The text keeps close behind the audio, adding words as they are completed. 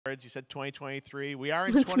You said 2023. We are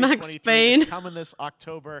in It's 2023. Max Payne. It's coming this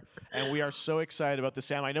October, and we are so excited about this,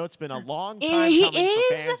 Sam. I know it's been a long time He coming is?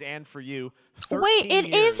 for fans and for you. Wait,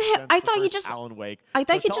 it is him. Since I the thought he first just. Alan Wake. I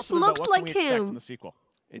thought So he tell us just a bit about looked what like can we expect him. in the sequel.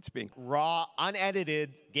 It's being raw,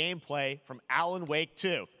 unedited gameplay from Alan Wake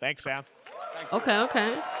 2. Thanks, Sam. Okay,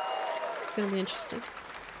 okay. It's gonna be interesting.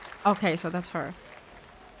 Okay, so that's her.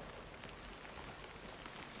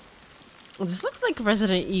 Well, this looks like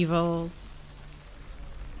Resident Evil.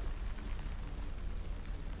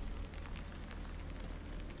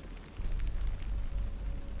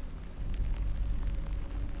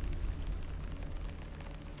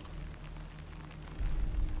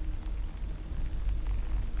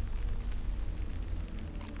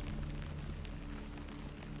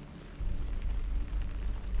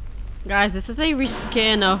 Guys, this is a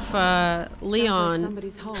reskin of Leon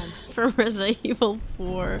somebody's home. from Resident Evil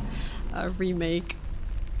 4 remake.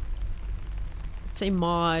 It's a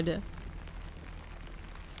mod.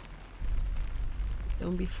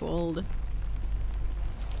 Don't be fooled.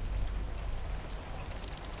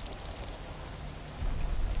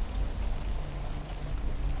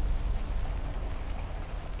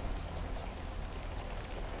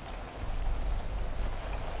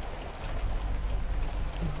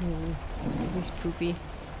 This is poopy.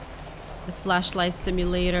 The flashlight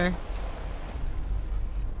simulator.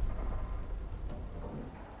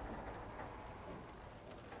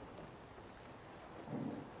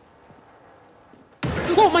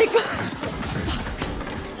 Oh my god!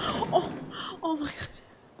 Oh my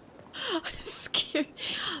god. I'm scared.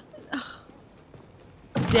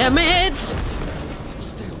 Damn it!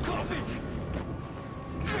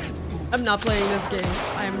 I'm not playing this game.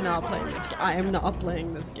 I am not playing this game. I am not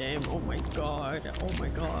playing this game. Oh my god. Oh my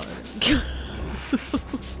god.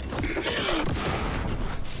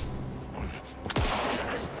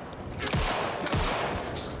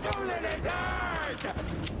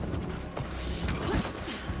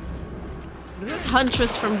 This is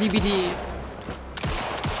Huntress from DBD.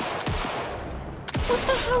 What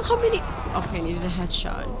the hell? How many? Okay, I needed a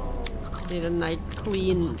headshot. Need a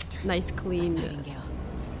nice clean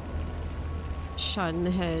shot in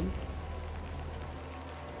the head.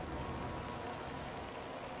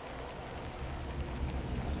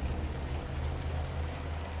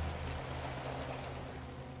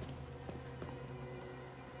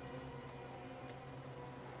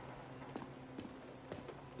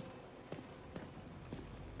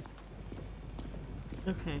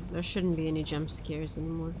 Okay, there shouldn't be any jump scares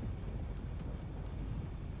anymore.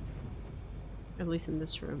 At least in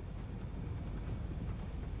this room.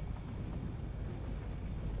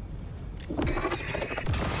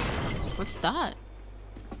 What's that?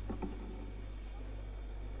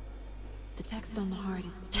 The text on the heart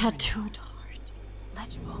is Tattooed heart.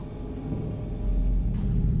 legible.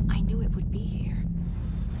 I knew it would be here,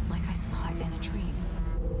 like I saw it in a dream.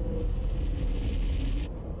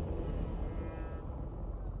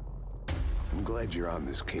 I'm glad you're on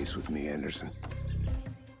this case with me, Anderson.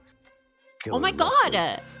 Oh my Killer left god!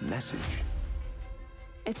 a message.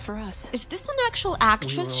 It's for us. Is this an actual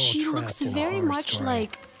actress? She trapped looks in a very horror much story.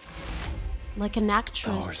 like an The horror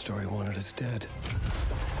actress. story wanted us dead.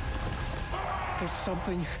 There's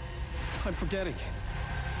something I'm forgetting.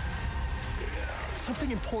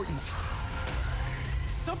 Something important.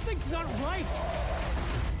 Something's not right!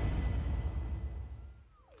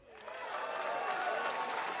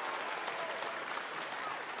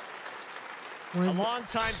 A long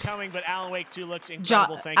time coming, but Alan Wake 2 looks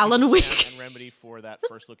incredible. Thank Alan you to Wake. Sam and Remedy for that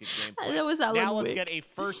first look at gameplay. That was Alan Now let's Wake. get a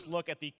first look at the